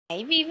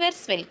Hi viewers,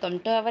 welcome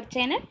to our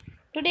channel.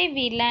 Today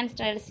we learn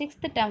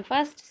 6th term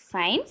first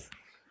science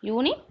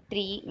unit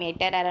 3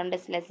 meter around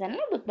this lesson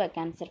book back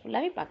answer fulla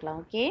we paakalam.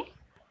 Okay,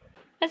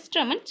 first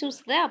one choose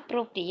the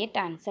appropriate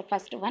answer.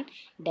 First one,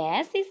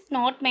 dash is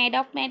not made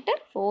of matter.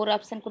 4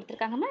 option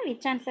kuduthirukanga.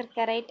 Which answer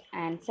correct?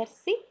 Answer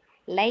C,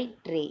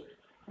 light ray.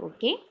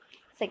 Okay,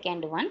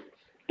 second one,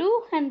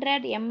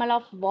 200 ml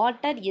of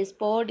water is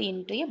poured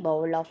into a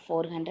bowl of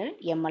 400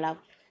 ml of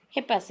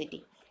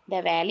capacity.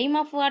 The volume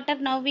of water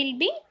now will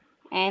be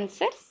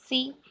answer C,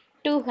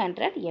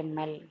 200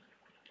 ml.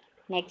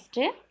 Next,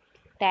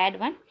 third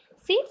one,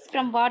 seeds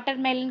from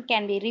watermelon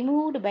can be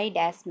removed by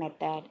dash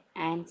method.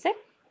 Answer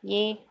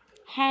A,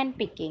 hand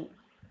picking.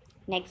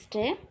 Next,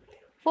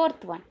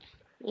 fourth one,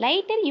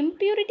 lighter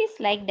impurities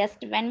like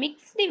dust when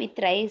mixed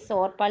with rice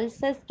or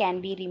pulses can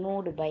be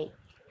removed by.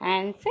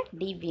 Answer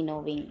D,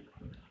 winnowing.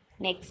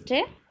 Next,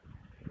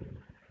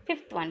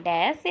 fifth one,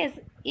 dash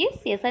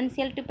is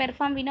essential to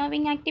perform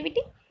winnowing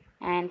activity.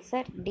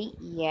 Answer D,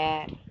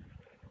 air.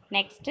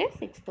 Next,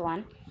 sixth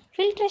one,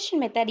 filtration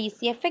method is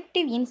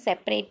effective in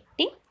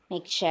separating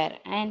mixture.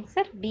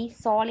 Answer B,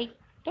 solid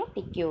to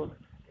liquid.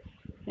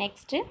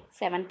 Next,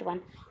 seventh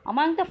one,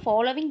 among the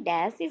following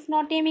dash is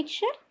not a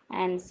mixture.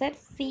 Answer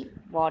C,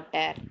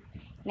 water.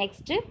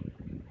 Next,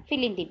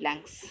 fill in the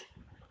blanks.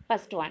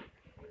 First one,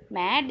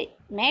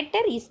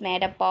 matter is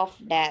made up of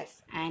dash.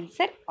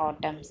 Answer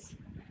atoms.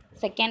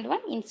 Second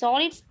one, in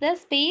solids the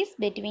space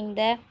between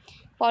the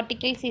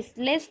particles is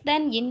less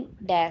than in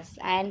dash.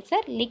 Answer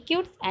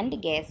liquids and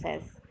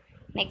gases.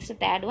 Next,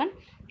 third one,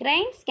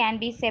 grains can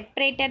be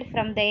separated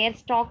from their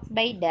stalks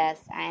by dash.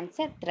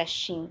 Answer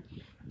threshing.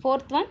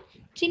 Fourth one,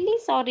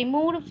 chilies are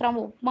removed from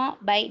upma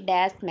by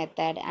dash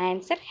method.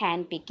 Answer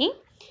hand picking.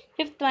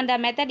 Fifth one, the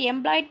method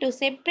employed to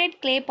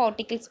separate clay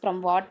particles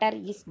from water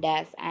is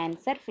dash.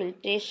 Answer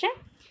filtration.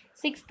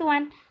 Sixth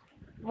one,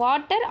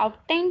 water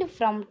obtained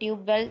from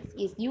tube wells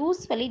is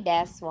usually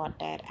dash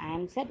water.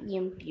 Answer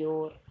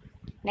impure.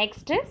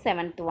 Next,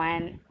 seventh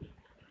one,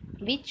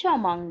 which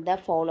among the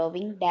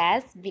following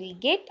dash will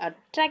get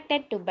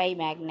attracted to by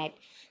magnet?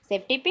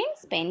 Safety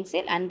pins,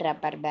 pencil and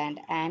rubber band.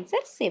 Answer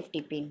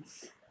safety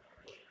pins.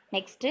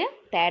 Next,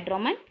 third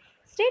Roman,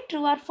 state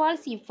true or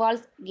false. If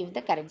false, give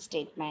the correct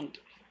statement.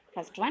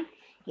 First one,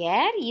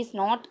 air is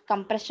not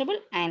compressible.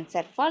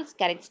 Answer false.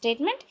 Correct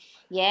statement,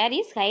 air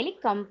is highly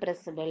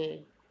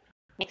compressible.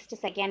 Next,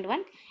 second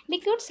one,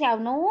 liquids have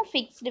no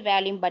fixed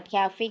volume but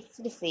have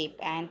fixed shape.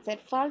 Answer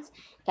false.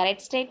 Correct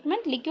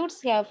statement,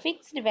 liquids have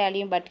fixed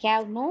volume but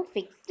have no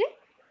fixed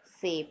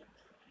shape.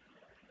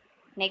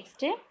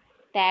 Next,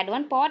 third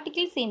one,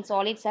 particles in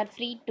solids are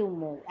free to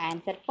move.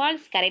 Answer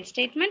false. Correct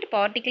statement,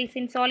 particles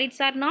in solids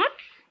are not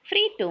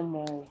free to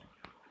move.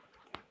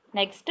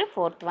 Next,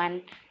 fourth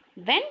one,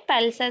 when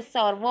pulses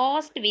are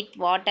washed with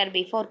water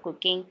before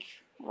cooking,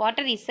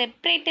 water is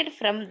separated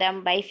from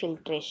them by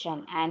filtration.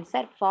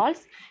 Answer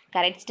false.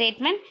 Correct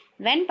statement,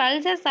 when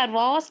pulses are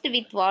washed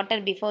with water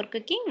before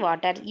cooking,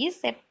 water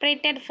is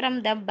separated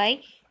from them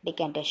by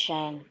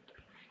decantation.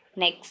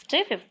 Next,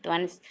 fifth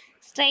one,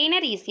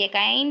 strainer is a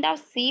kind of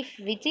sieve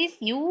which is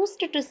used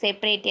to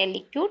separate a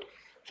liquid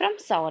from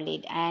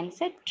solid.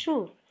 Answer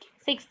true.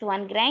 Sixth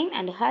one, grain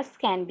and husk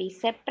can be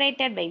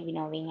separated by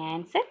winnowing.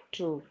 Answer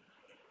true.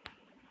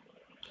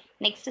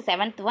 Next,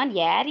 seventh one,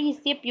 air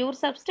is a pure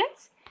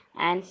substance.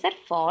 Answer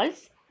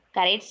false.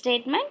 Correct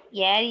statement,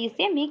 air is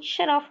a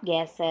mixture of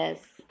gases.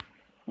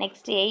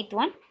 Next, eighth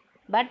one,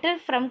 butter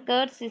from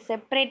curds is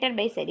separated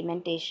by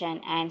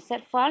sedimentation. Answer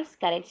false.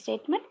 Correct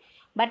statement,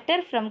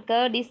 butter from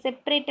curd is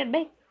separated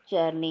by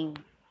churning.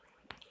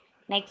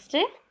 Next,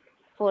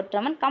 fourth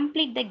one,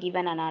 complete the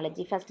given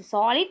analogy. First,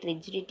 solid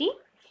rigidity,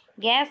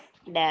 gas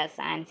dash.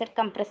 Answer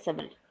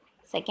compressible.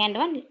 Second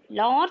one,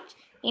 large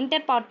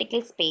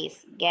interparticle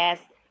space, gas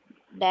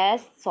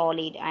dash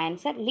solid.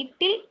 Answer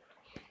little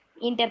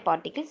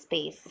interparticle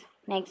space.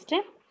 Next,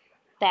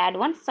 third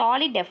one,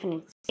 solid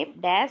definite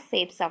shape, dash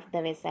shapes of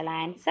the vessel.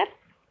 Answer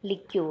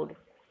liquid.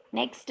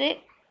 Next,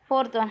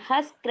 fourth one,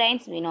 husk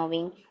grains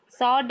winnowing,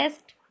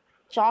 sawdust,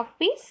 chalk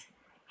piece,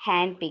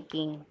 hand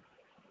picking.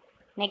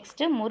 Next,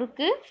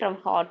 murukku from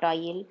hot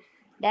oil,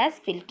 dash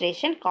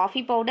filtration,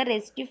 coffee powder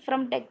residue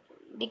from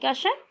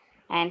decoction.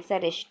 Answer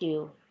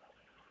residue.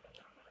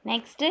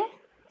 Next,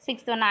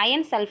 sixth one,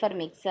 iron sulfur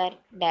mixer,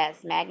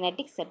 dash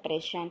magnetic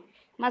separation,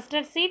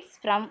 mustard seeds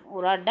from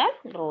uradal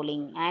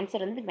rolling. Answer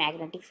on the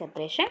magnetic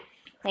separation.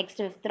 Next,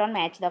 fifth one,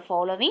 match the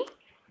following.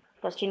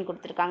 Question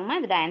கொடுத்துருக்காங்கம்மா,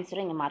 இதோட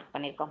ஆன்சரும் இங்கே mark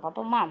பண்ணியிருக்கோம்.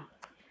 பார்ப்போமா?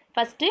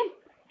 First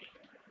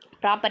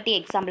property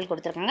example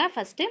கொடுத்துருக்காங்க.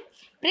 First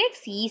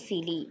breaks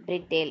easily,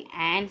 brittle.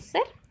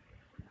 Answer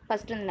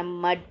first இந்த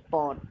mud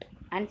pot.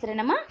 Answer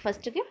என்னம்மா?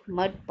 ஃபஸ்ட்டுக்கு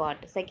mud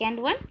pot.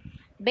 Second one,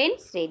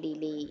 bends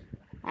readily.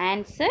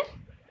 Answer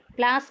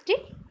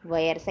plastic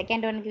wire.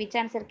 Second one, which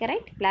answer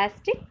correct?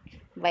 Plastic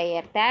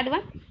wire. Third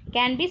one,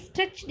 can be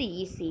stretched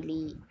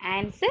easily.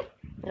 Answer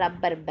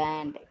rubber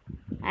band.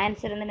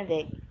 Answer என்னது?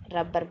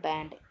 Rubber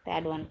band.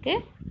 Third one க்கு.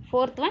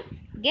 Fourth one,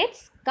 gets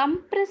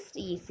compressed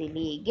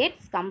easily.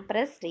 Gets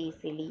compressed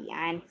easily.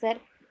 Answer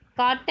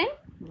cotton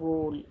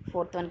wool.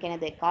 Fourth one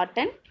என்னது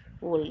cotton,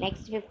 wool.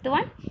 Next fifth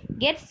one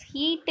gets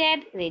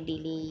heated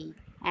readily.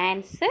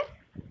 Answer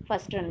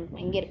first one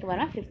இங்க இருக்கு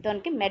பாருங்க. Fifth one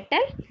க்கு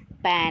metal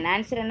pan.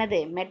 Answer என்னது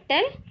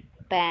metal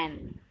pan.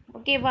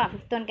 Okay வா?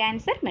 Fifth one க்கு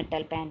answer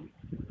metal pan.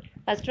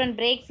 First one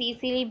breaks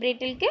easily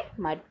brittle க்கு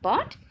mud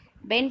pot.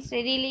 Bends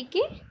readily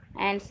க்கு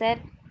answer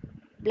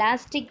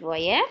plastic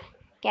wire.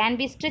 Can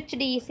be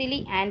stretched easily.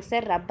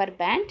 Answer rubber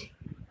band.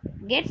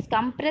 Gets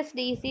compressed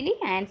easily.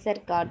 Answer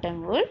cotton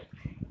wool.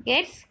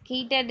 Gets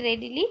heated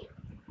readily.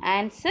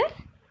 Answer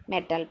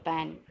metal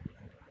pan.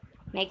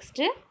 Next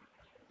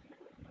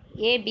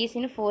A, B, C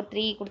 4,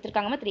 3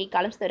 கொடுத்துருக்காங்க 3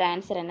 columns இதோட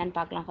answer என்னன்னு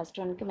பார்க்கலாம். First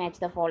ஒன்க்கு match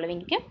the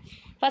ஃபாலோவிங்க்கு.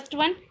 First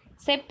one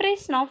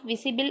separation of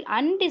visible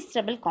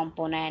அன்டிஸ்டர்பிள்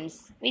components.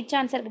 Which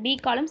ஆன்சருக்கு B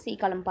காலம் C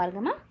காலம்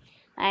பாருங்கம்மா.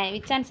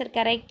 Which answer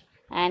correct?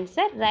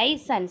 Answer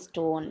rice and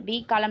stone. B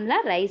காலமில்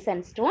rice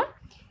and stone,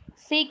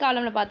 C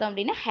காலமில் பார்த்தோம்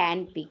அப்படின்னா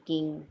hand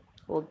picking.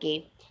 Okay.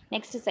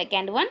 Next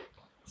second one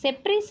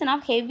separation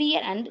of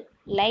heavier and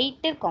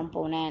lighter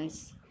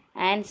components.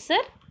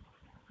 Answer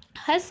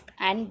husk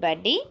and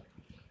பட்டி.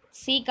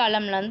 C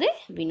காலமில் வந்து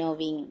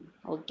winnowing.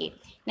 Okay.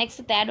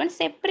 Next third one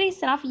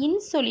separation of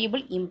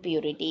insoluble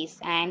impurities.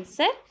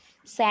 Answer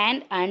sand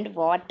and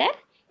water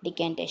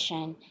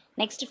decantation.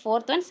 Next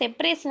fourth one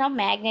separation of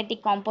magnetic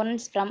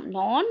components from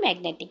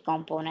non-magnetic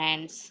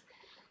components.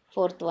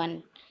 Fourth one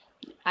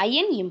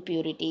iron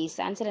impurities.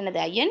 Answer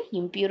என்னது iron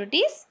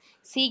impurities.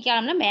 C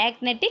column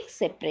magnetic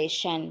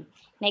separation.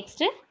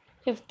 Next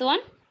fifth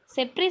one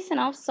separation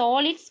of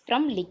solids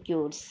from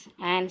liquids.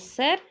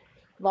 Answer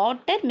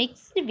water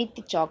mixed with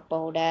chalk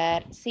powder.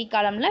 C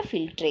column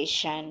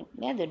filtration.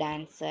 That's the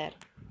answer.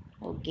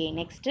 Okay.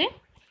 Next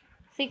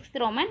sixth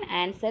Roman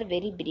answer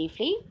very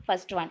briefly.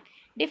 First one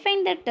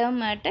define the term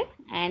matter.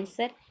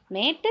 Answer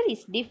matter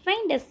is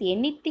defined as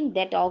anything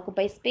that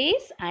occupies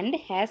space and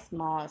has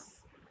mass.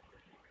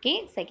 Okay.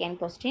 Second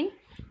question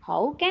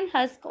how can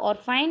husk or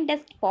fine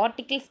dust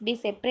particles be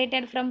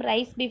separated from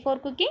rice before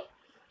cooking?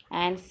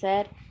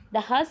 Answer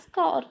the husk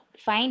or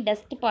fine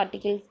dust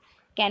particles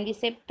can be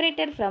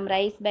separated from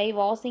rice by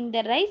washing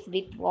the rice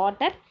with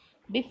water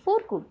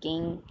before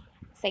cooking.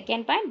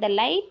 Second point the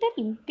lighter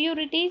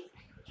impurities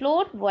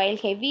float while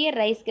heavier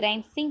rice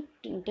grains sink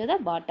into the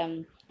bottom.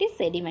 It is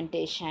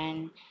sedimentation.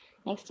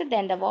 Next,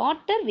 then the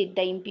water with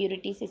the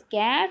impurities is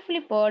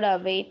carefully poured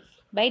away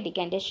by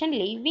decantation,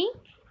 leaving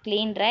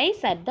clean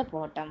rice at the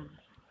bottom.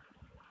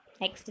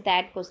 Next,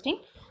 third question.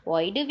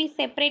 Why do we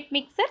separate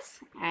mixers?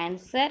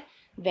 Answer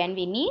when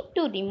we need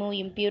to remove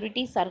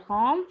impurities or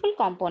harmful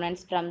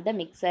components from the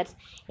mixers.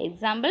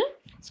 Example,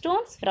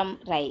 stones from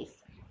rice.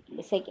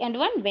 The second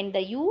one, when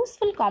the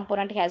useful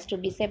component has to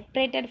be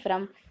separated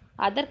from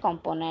other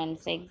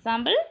components.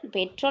 Example,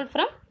 petrol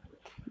from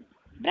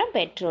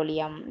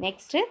petroleum.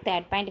 Next,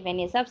 third point, when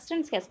a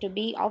substance has to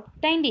be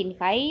obtained in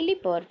highly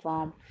pure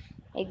form.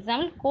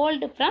 Example,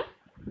 gold from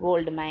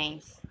gold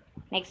mines.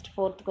 Next,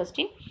 fourth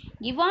question,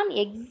 give an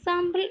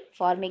example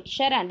for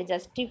mixture and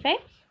justify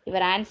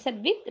your answer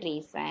with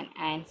reason.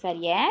 Answer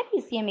air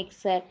is a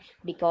mixer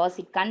because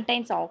it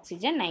contains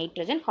oxygen,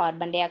 nitrogen,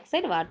 carbon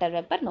dioxide, water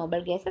vapor,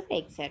 noble gases,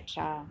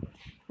 etc.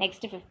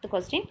 Next, fifth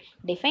question,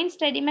 define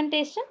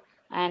sedimentation.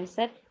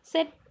 Answer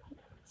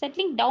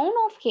settling down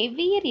of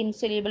heavier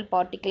insoluble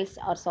particles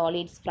or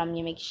solids from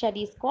a mixture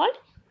is called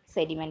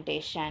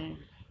sedimentation.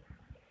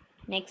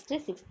 Next,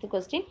 sixth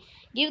question,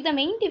 give the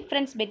main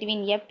difference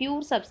between a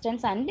pure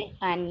substance and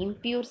an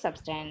impure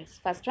substance.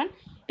 First one,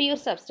 pure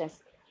substance.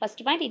 First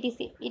point,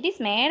 it is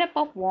made up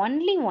of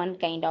only one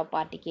kind of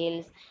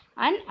particles,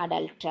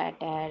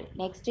 unadulterated.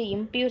 Next,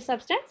 impure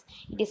substance,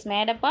 it is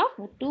made up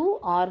of two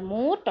or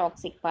more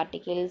toxic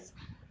particles.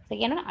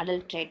 Second one,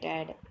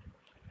 adulterated.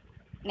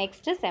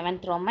 Next,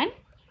 seventh Roman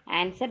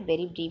answer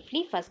very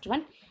briefly. First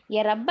one,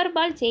 a rubber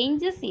ball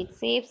changes its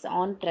shapes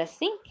on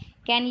pressing.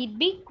 Can it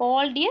be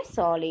called a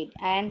solid?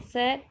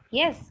 Answer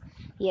yes.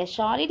 A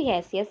solid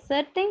has a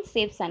certain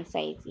shapes and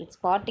size. Its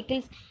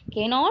particles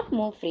cannot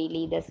move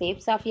freely. The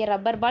shapes of a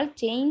rubber ball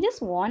changes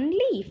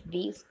only if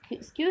we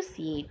squeeze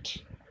it.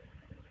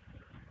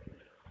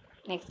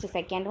 Next,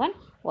 second one,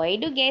 why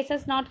do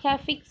gases not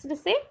have fixed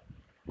shape?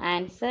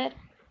 Answer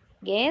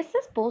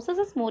gases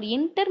possesses more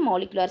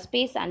intermolecular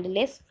space and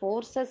less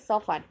forces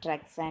of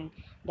attraction.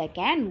 They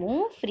can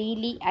move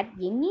freely at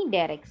any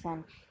direction.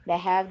 They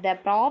have the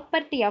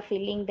property of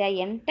filling the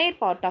entire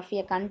part of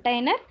a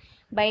container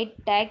by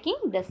taking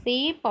the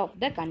shape of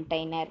the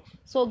container.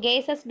 So,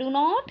 gases do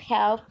not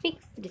have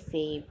fixed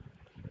shape.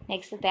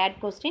 Next, third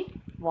question.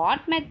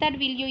 What method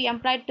will you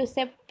employ to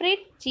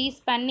separate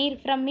cheese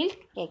paneer from milk?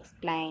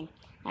 Explain.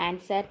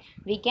 Answer.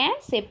 We can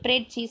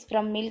separate cheese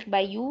from milk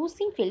by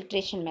using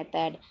filtration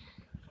method.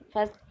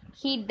 First,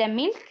 heat the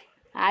milk,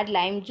 add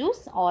lime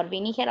juice or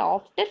vinegar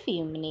after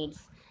few minutes.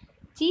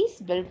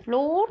 Cheese will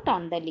float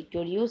on the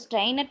liquid. Use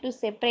strainer to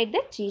separate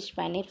the cheese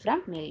paneer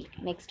from milk.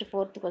 Next,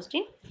 fourth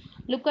question.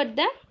 Look at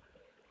the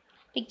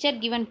picture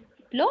given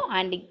below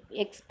and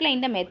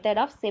explain the method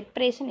of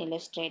separation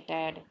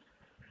illustrated.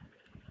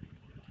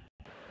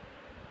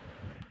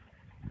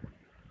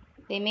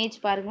 The image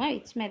பாருங்க.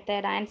 Which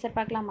method? Answer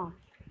பார்க்கலாமா?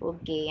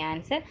 Okay,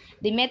 answer.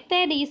 The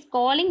method is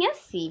calling as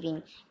sieving.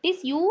 It is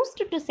used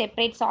to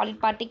separate solid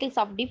particles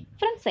of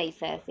different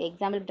sizes.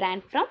 Example, bran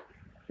from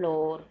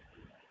flour.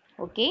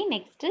 Okay,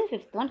 next,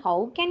 fifth one. How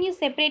can you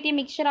separate a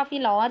mixture of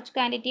a large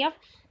quantity of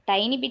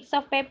tiny bits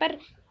of paper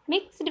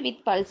mixed with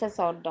pulses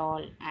or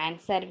doll?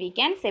 Answer. We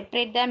can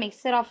separate the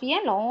mixture of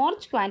a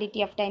large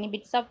quantity of tiny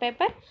bits of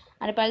paper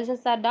and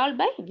pulses or doll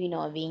by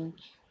winnowing.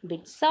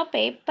 Bits of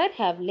paper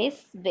have less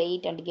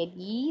weight and get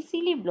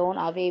easily blown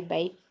away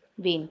by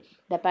wind.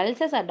 The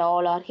pulses or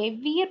doll are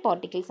heavier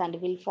particles and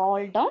will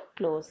fall down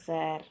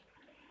closer.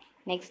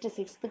 Next,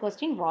 sixth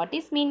question. What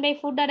is mean by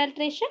food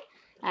adulteration?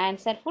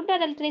 Answer. Food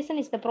adulteration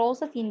is the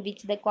process in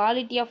which the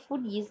quality of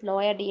food is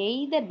lowered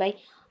either by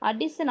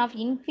addition of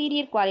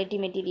inferior quality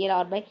material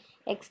or by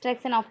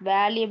extraction of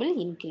valuable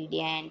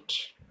ingredient.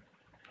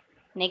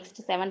 Next,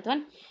 seventh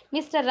one.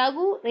 Mr.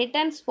 Raghu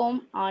returns home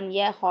on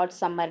a hot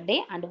summer day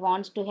and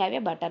wants to have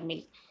a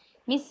buttermilk.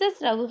 Mrs.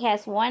 Raghu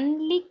has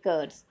only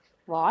curds.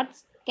 What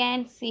can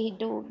she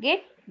do to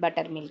get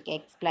buttermilk?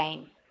 Explain.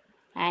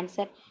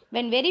 Answer.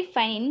 When very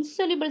fine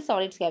insoluble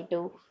solids have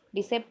to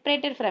be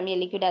separated from a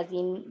liquid as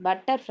in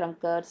butter from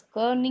curds,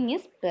 churning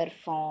is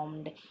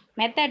performed.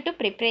 Method to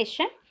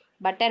preparation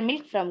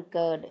buttermilk from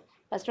curd.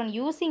 First one,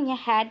 using a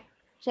hand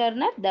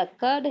churner, the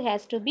curd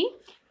has to be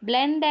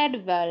blended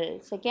well.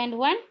 Second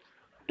one,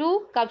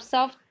 2 cups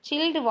of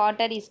chilled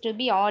water is to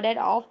be added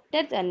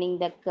after churning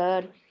the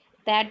curd.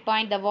 Third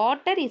point, the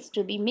water is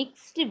to be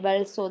mixed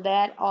well so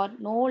there are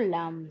no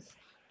lumps.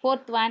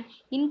 Fourth one,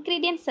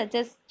 ingredients such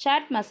as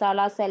chaat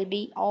masala shall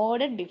be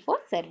added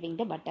before serving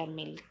the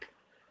buttermilk.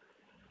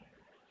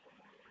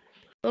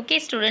 Okay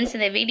students,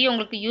 இந்த video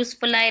உங்களுக்கு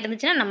யூஸ்ஃபுல்லாக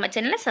இருந்துச்சுன்னா நம்ம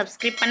சேனலை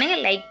subscribe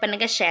பண்ணுங்கள், like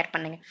பண்ணுங்கள், share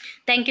பண்ணுங்கள்.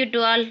 Thank you to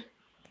all.